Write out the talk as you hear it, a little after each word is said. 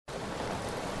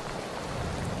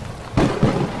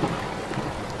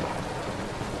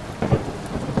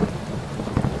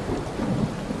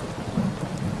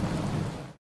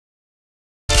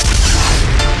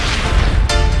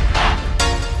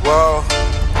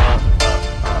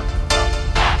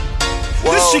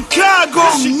Chicago,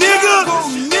 nigga.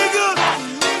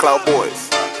 Cloud Boys.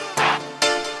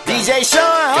 DJ Sean,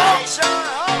 huh?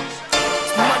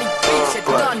 Money bitch, you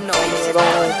done know.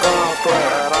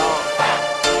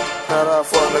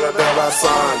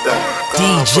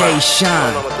 DJ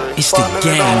Sean, it's the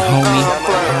gang, homie.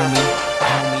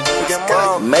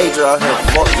 Major out here,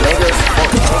 fuck niggas,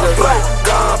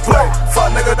 gunplay.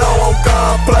 Fuck nigga don't want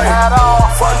gunplay at all.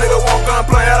 Fuck nigga want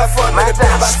gunplay, how the fuck nigga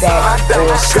dead by Sunday?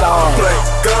 Gunplay.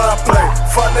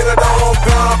 Fuck nigga don't want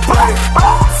gunplay.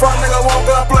 Fuck nigga want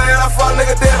gunplay, how the fuck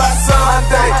nigga dead by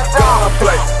Sunday?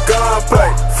 Gunplay.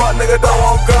 Fuck nigga don't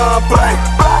want gunplay.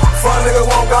 Fuck nigga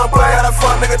want gunplay, how the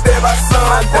fuck nigga dead by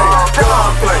Sunday?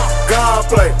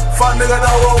 Gunplay. Fuck nigga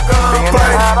don't want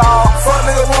gunplay. Fuck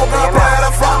nigga want gunplay, how the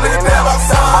fuck nigga dead by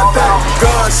Sunday?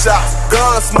 Gunshots,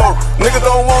 gun smoke, nigga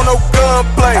don't want no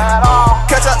gunplay.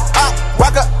 Catch a op,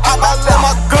 rock a op, I let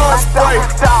my gun spray.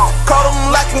 Caught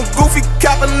him lacking goofy,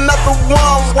 capping up the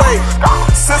one way.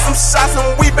 Sent some shots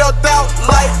and we built out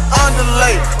like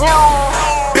underlay.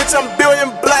 Bitch, I'm billion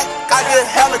black, I get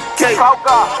hella cake.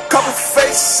 Couple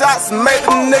face shots made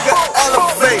a nigga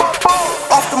elevate.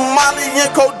 Off the Molly and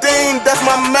codeine, that's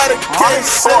my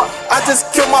medication. I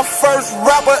just killed my first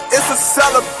rapper, it's a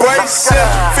celebration.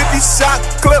 50 shot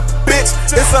clip, bitch,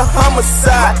 it's a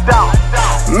homicide.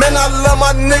 Man, I love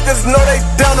my niggas, know they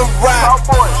down to ride.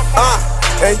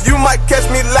 And you might catch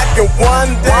me lacking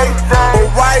one day, but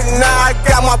right now I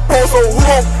got my pulse, so who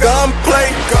gon'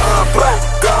 gunplay? Gunplay.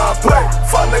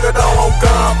 Fuck nigga don't want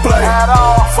gunplay.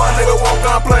 Fuck nigga want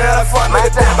gunplay, how the fuck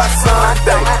nigga dead by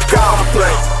Sunday?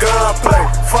 Gunplay.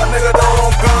 Fuck nigga don't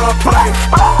want gunplay.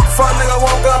 Fuck nigga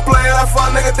want gunplay, how the fuck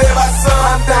nigga dead by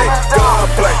Sunday?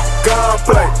 Gunplay.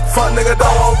 Fuck nigga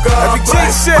don't want gunplay.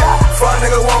 Fuck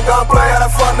nigga want gunplay, how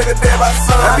the fuck nigga dead by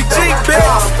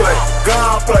Sunday?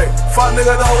 Gunplay. Fuck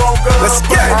nigga don't want gunplay. Let's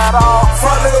get it.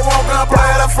 Fuck nigga want gunplay,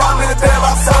 how the fuck nigga dead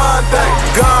by Sunday?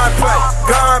 Gunplay.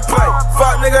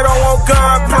 Fuck nigga don't want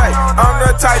gunplay. I'm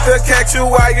the type to catch you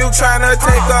while you tryna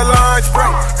take a lunch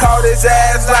break. Caught his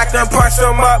ass like and punched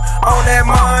him up on that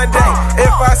Monday.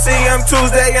 If I see him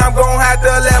Tuesday, I'm gon' have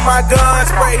to let my gun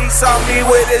spray. He saw me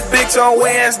with his bitch on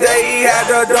Wednesday, he had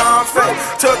the dumb face.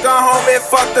 Took her home and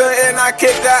fucked her and I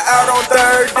kicked her out on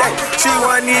Thursday. She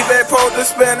wasn't even supposed to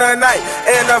spend the night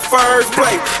in the first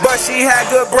place, but she had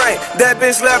good brain. That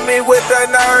bitch left me with a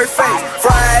nerd face.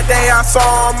 Friday I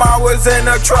saw him, I was in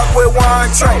a truck with one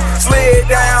tray. Slid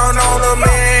down on him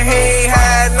and he ain't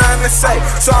had nothing to say.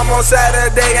 So I'm on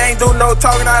Saturday, ain't do no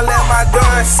talking, I let my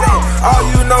gun sit. All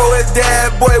you know is that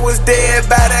boy was dead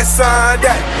by that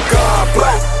Sunday.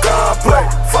 Gunplay.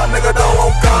 Fuck nigga don't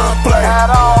want gunplay.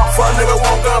 Fuck nigga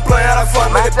want gunplay, how the fuck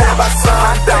nigga dead by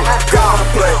Sunday?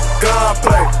 Gunplay.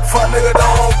 Fuck nigga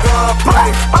don't want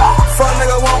gunplay. Fuck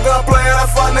nigga want gunplay, how the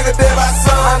fuck nigga dead by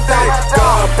Sunday?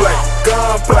 Gunplay.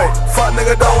 Fuck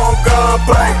nigga don't want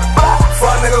gunplay.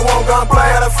 Fuck nigga want gunplay,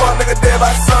 how the fuck nigga dead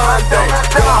by Sunday?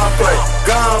 Gunplay.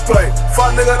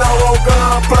 Fuck nigga don't want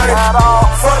gunplay.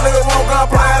 Fuck nigga want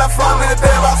gunplay, how the fuck nigga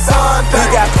dead by Sunday?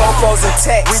 We got fofos and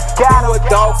texts. Do a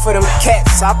dog for them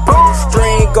cats. I put a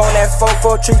string on that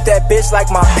fofo, treat that bitch like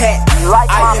my pet.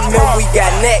 IMM, we got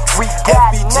next.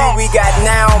 FBG, we got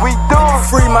now.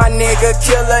 Free my nigga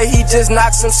killer, he just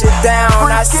knocked some shit down.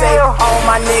 I say all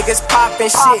my niggas poppin'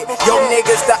 shit, yo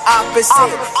niggas the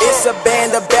opposite. It's a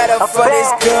band of better for this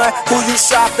gun. Who you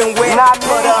shopping with?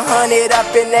 Put 100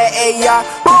 up in that AR.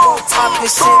 Who gon' top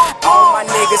this shit? All my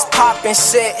niggas poppin'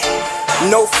 shit.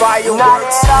 No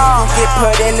fireworks, you get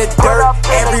put in the dirt.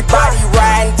 Everybody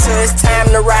riding till it's time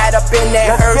to ride up in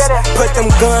that hearse. Put them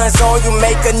guns on you,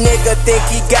 make a nigga think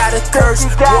he got a curse.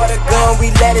 Water gun,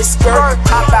 we let it skirt.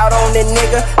 Pop out on the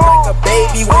nigga like a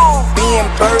baby when you being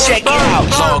bird. Check it out.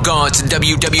 Log on to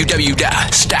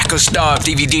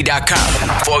www.stackerstarvedvd.com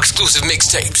for exclusive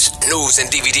mixtapes, news, and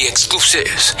DVD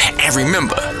exclusives. And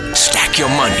remember, stack your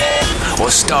money or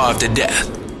starve to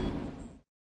death.